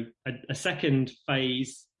 a second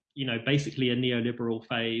phase, basically a neoliberal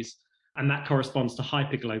phase, and that corresponds to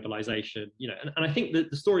hyperglobalization. And I think that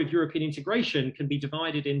the story of European integration can be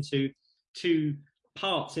divided into two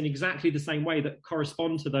parts in exactly the same way that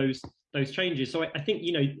correspond to those changes. So I think,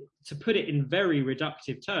 to put it in very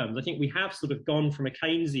reductive terms, I think we have sort of gone from a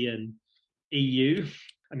Keynesian EU,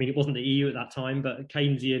 I mean, it wasn't the EU at that time, but a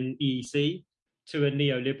Keynesian EEC, to a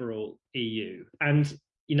neoliberal EU. And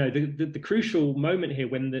the crucial moment here,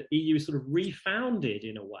 when the EU is sort of refounded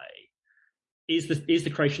in a way, is the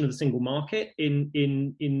creation of the single market in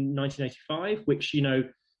 1985, which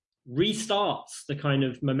restarts the kind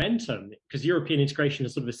of momentum, because European integration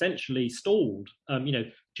has sort of essentially stalled.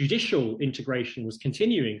 Judicial integration was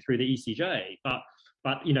continuing through the ECJ, but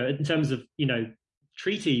in terms of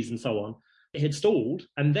treaties and so on, it had stalled,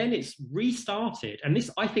 and then it's restarted. And this,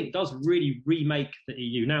 I think, does really remake the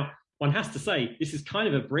EU. Now, one has to say, this is kind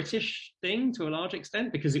of a British thing to a large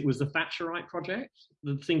extent, because it was the Thatcherite project,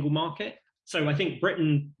 the single market. So I think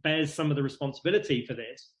Britain bears some of the responsibility for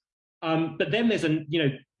this. But then there's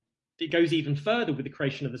it goes even further with the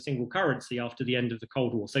creation of the single currency after the end of the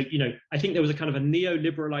Cold War. So, I think there was a kind of a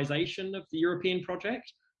neoliberalization of the European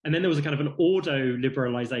project. And then there was a kind of an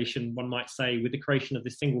ordo-liberalization, one might say, with the creation of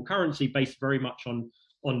this single currency based very much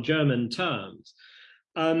on German terms.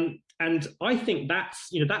 And I think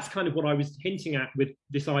that's kind of what I was hinting at with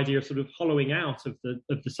this idea of sort of hollowing out of the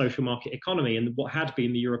social market economy and what had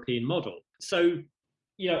been the European model. So,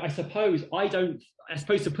 I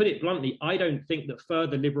suppose to put it bluntly, I don't think that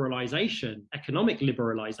further liberalization, economic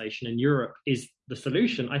liberalization in Europe is the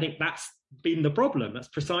solution. I think that's been the problem. That's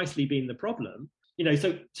precisely been the problem.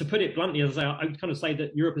 So to put it bluntly, as I would kind of say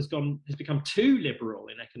that Europe has become too liberal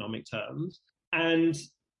in economic terms. And,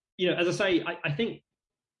 as I say, I think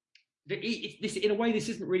this, in a way, this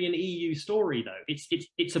isn't really an EU story, though.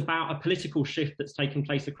 It's about a political shift that's taken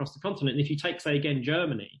place across the continent. And if you take, say, again,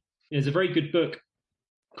 Germany, there's a very good book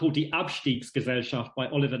called Die Abstiegsgesellschaft by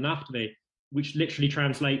Oliver Nachtwey, which literally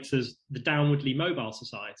translates as the downwardly mobile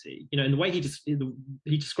society. And the way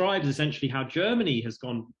he describes essentially how Germany has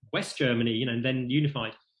gone, West Germany, and then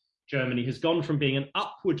unified Germany has gone from being an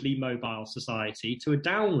upwardly mobile society to a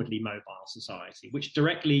downwardly mobile society, which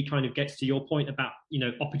directly kind of gets to your point about,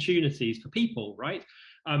 opportunities for people, right?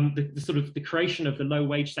 The sort of the creation of the low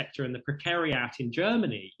wage sector and the precariat in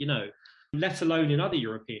Germany, let alone in other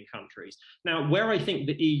European countries. Now, where I think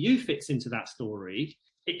the EU fits into that story,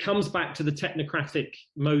 it comes back to the technocratic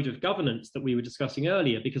mode of governance that we were discussing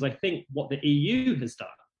earlier, because I think what the EU has done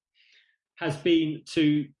has been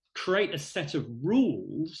to create a set of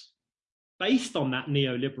rules based on that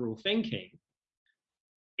neoliberal thinking.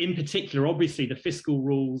 In particular, obviously, the fiscal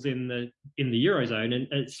rules in the Eurozone,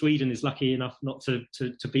 and Sweden is lucky enough not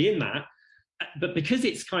to be in that. But because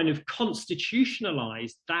it's kind of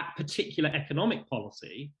constitutionalized that particular economic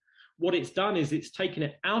policy, what it's done is it's taken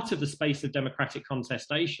it out of the space of democratic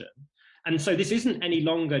contestation. And so this isn't any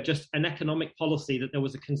longer just an economic policy that there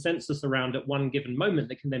was a consensus around at one given moment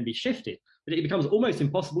that can then be shifted, but it becomes almost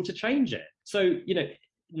impossible to change it. So,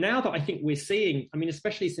 now that I think we're seeing,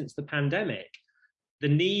 especially since the pandemic, the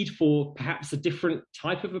need for perhaps a different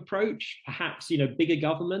type of approach, perhaps, bigger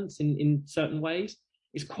governments in certain ways,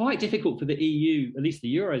 it's quite difficult for the EU, at least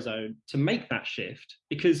the Eurozone, to make that shift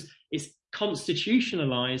because it's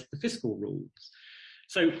constitutionalized the fiscal rules.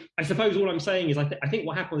 So I suppose all I'm saying is I think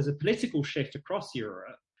what happened is a political shift across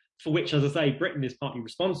Europe, for which, as I say, Britain is partly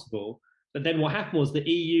responsible. But then what happened was the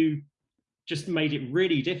EU just made it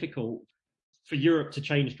really difficult for Europe to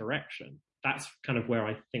change direction. That's kind of where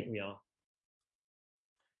I think we are.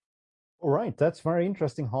 All right, that's very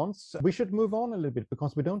interesting, Hans. We should move on a little bit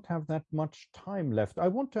because we don't have that much time left. I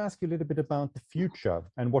want to ask you a little bit about the future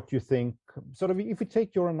and what you think, sort of, if you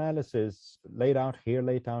take your analysis laid out here,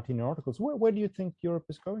 laid out in your articles, where do you think Europe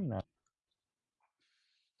is going now?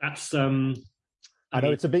 That's I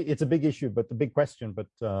know it's a big issue, but the big question. But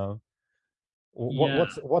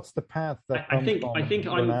what's the path that comes from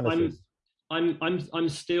your analysis? I'm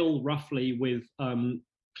still roughly with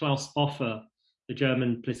Klaus Offer, the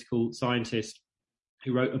German political scientist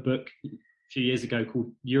who wrote a book a few years ago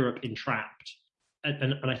called Europe Entrapped.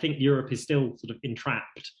 And I think Europe is still sort of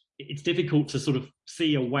entrapped. It's difficult to sort of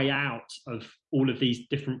see a way out of all of these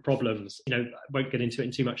different problems. I won't get into it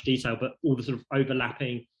in too much detail, but all the sort of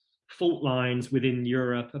overlapping fault lines within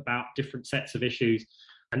Europe about different sets of issues.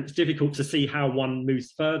 And it's difficult to see how one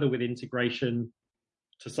moves further with integration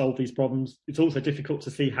to solve these problems. It's also difficult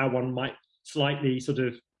to see how one might slightly sort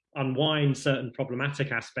of unwind certain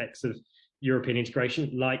problematic aspects of European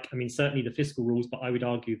integration, like, certainly the fiscal rules, but I would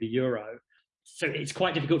argue the euro. So it's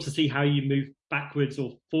quite difficult to see how you move backwards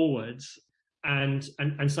or forwards. And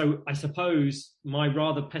so I suppose my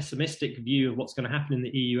rather pessimistic view of what's going to happen in the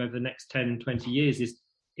EU over the next 10, 20 years is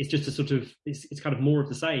just a sort of, it's kind of more of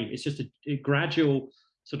the same. It's just a gradual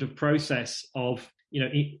sort of process of,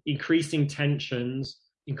 increasing tensions,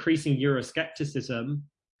 increasing Euroscepticism,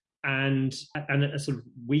 and a sort of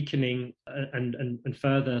weakening and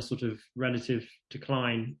further sort of relative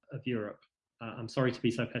decline of Europe. I'm sorry to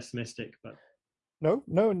be so pessimistic, but no,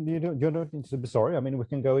 you're not need to be sorry. We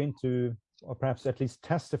can go into, or perhaps at least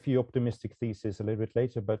test a few optimistic theses a little bit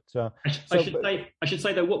later. But I should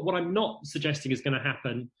say though, what I'm not suggesting is going to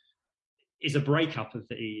happen is a breakup of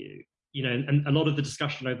the EU. And a lot of the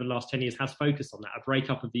discussion over the last 10 years has focused on that, a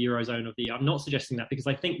breakup of the Eurozone of the EU. I'm not suggesting that because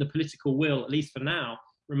I think the political will, at least for now,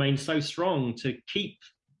 remains so strong to keep,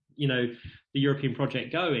 the European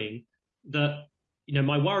project going that,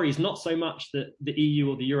 my worry is not so much that the EU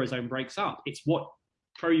or the Eurozone breaks up. It's what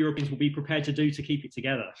pro-Europeans will be prepared to do to keep it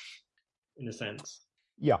together, in a sense.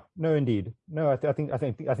 Yeah, no, indeed. No, I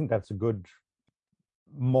think that's a good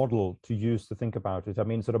model to use to think about it.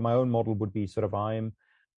 Sort of my own model would be sort of, I'm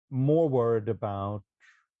more worried about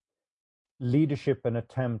leadership and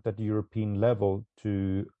attempt at the European level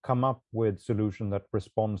to come up with solution that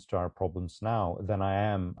responds to our problems now than I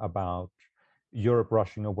am about Europe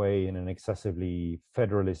rushing away in an excessively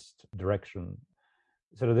federalist direction.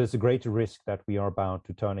 So there's a greater risk that we are about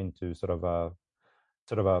to turn into sort of a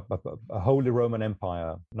Holy Roman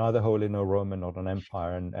Empire, neither holy nor Roman, not an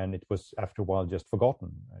empire, and it was after a while just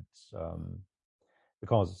forgotten. It's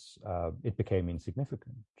because it became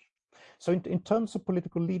insignificant. So in terms of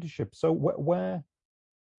political leadership, so where,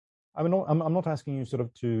 I'm not asking you sort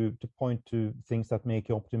of to point to things that make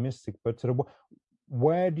you optimistic, but sort of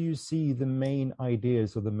where do you see the main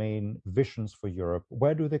ideas or the main visions for Europe?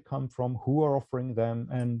 Where do they come from? Who are offering them?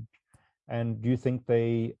 And do you think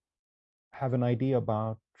they have an idea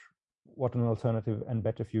about what an alternative and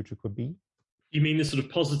better future could be? You mean the sort of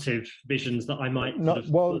positive visions that I might sort Not, of?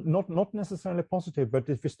 well, not necessarily positive, but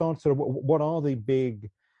if you start sort of, what are the big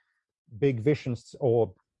visions,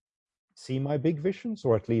 or semi-big visions,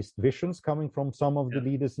 or at least visions coming from some of the Yeah,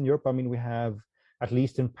 leaders in Europe? I mean, we have, at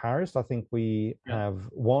least in Paris, I think we yeah. have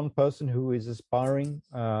one person who is aspiring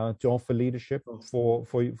to offer leadership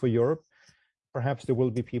for Europe. Perhaps there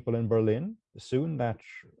will be people in Berlin soon that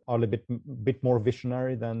are a bit more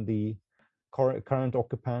visionary than the current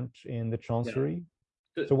occupant in the Yeah. Chancellery.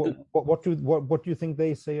 The, So the, what do you think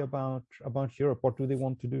they say about Europe? What do they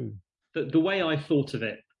want to do? the way I thought of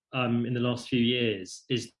it in the last few years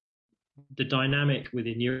is the dynamic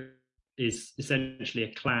within Europe is essentially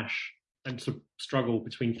a clash and sort of struggle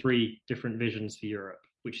between three different visions for Europe,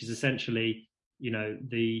 which is essentially,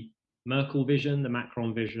 the Merkel vision, the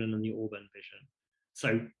Macron vision, and the Orban vision.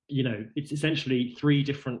 So, it's essentially three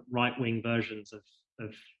different right-wing versions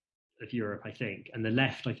of Europe, I think, and the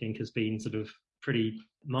left, I think, has been sort of pretty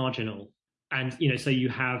marginal. And so you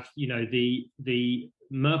have the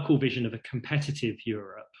Merkel vision of a competitive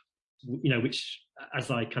Europe, which, as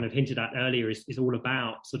I kind of hinted at earlier, is all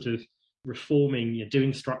about sort of reforming,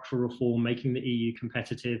 doing structural reform, making the EU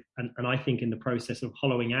competitive, and I think in the process of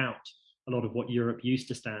hollowing out a lot of what Europe used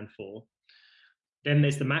to stand for. Then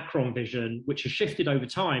there's the Macron vision, which has shifted over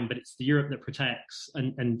time, but it's the Europe that protects.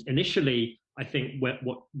 And initially, I think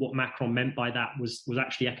what Macron meant by that was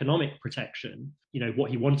actually economic protection.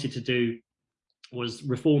 What he wanted to do was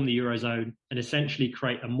reform the Eurozone and essentially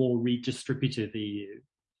create a more redistributive EU.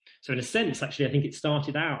 So in a sense, actually, I think it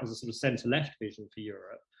started out as a sort of centre-left vision for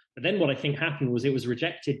Europe. But then what I think happened was it was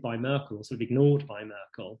rejected by Merkel, or sort of ignored by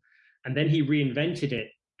Merkel. And then he reinvented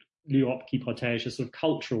it, l'Europe qui protège, as sort of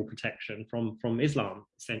cultural protection from Islam,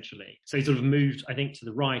 essentially. So he sort of moved, I think, to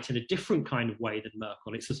the right in a different kind of way than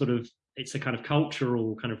Merkel. It's a kind of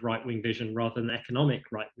cultural kind of right-wing vision rather than economic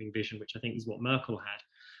right-wing vision, which I think is what Merkel had.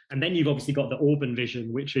 And then you've obviously got the Orban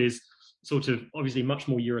vision, which is sort of obviously much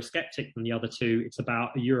more Eurosceptic than the other two. It's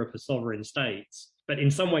about a Europe of sovereign states. But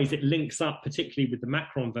in some ways, it links up, particularly with the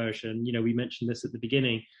Macron version. We mentioned this at the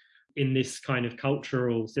beginning, in this kind of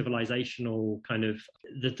cultural, civilizational kind of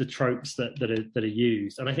the tropes that are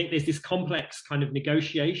used. And I think there's this complex kind of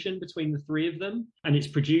negotiation between the three of them, and it's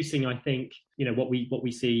producing, I think, what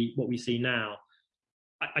we see now.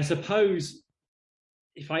 I suppose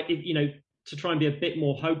to try and be a bit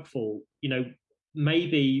more hopeful,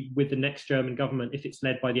 maybe with the next German government, if it's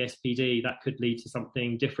led by the SPD, that could lead to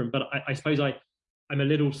something different. But I suppose I'm a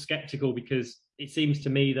little skeptical, because it seems to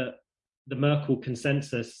me that the Merkel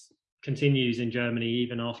consensus continues in Germany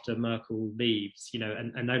even after Merkel leaves,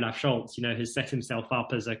 and Olaf Scholz, has set himself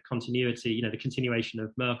up as a continuity, the continuation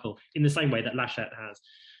of Merkel, in the same way that Laschet has.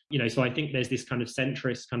 So I think there's this kind of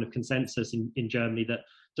centrist kind of consensus in Germany that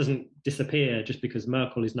doesn't disappear just because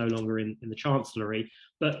Merkel is no longer in the Chancellery.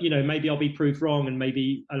 But, maybe I'll be proved wrong, and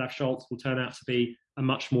maybe Olaf Scholz will turn out to be a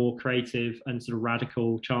much more creative and sort of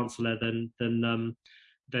radical Chancellor than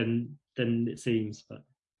it seems. But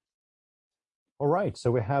All right, so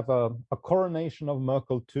we have a coronation of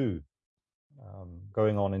Merkel too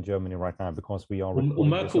going on in Germany right now, because we are recording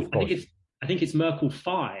Merkel, this, of course. I think it's Merkel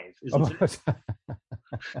 5, isn't it?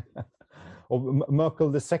 Or Merkel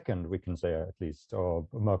the second, we can say, at least, or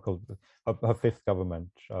Merkel, her fifth government.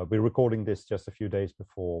 We're recording this just a few days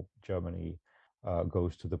before Germany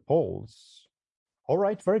goes to the polls. All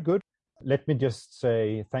right, very good. Let me just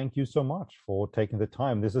say thank you so much for taking the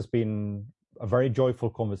time. This has been a very joyful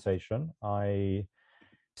conversation. I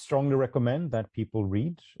strongly recommend that people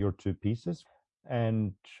read your two pieces,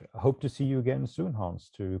 and hope to see you again soon,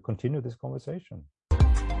 Hans, to continue this conversation.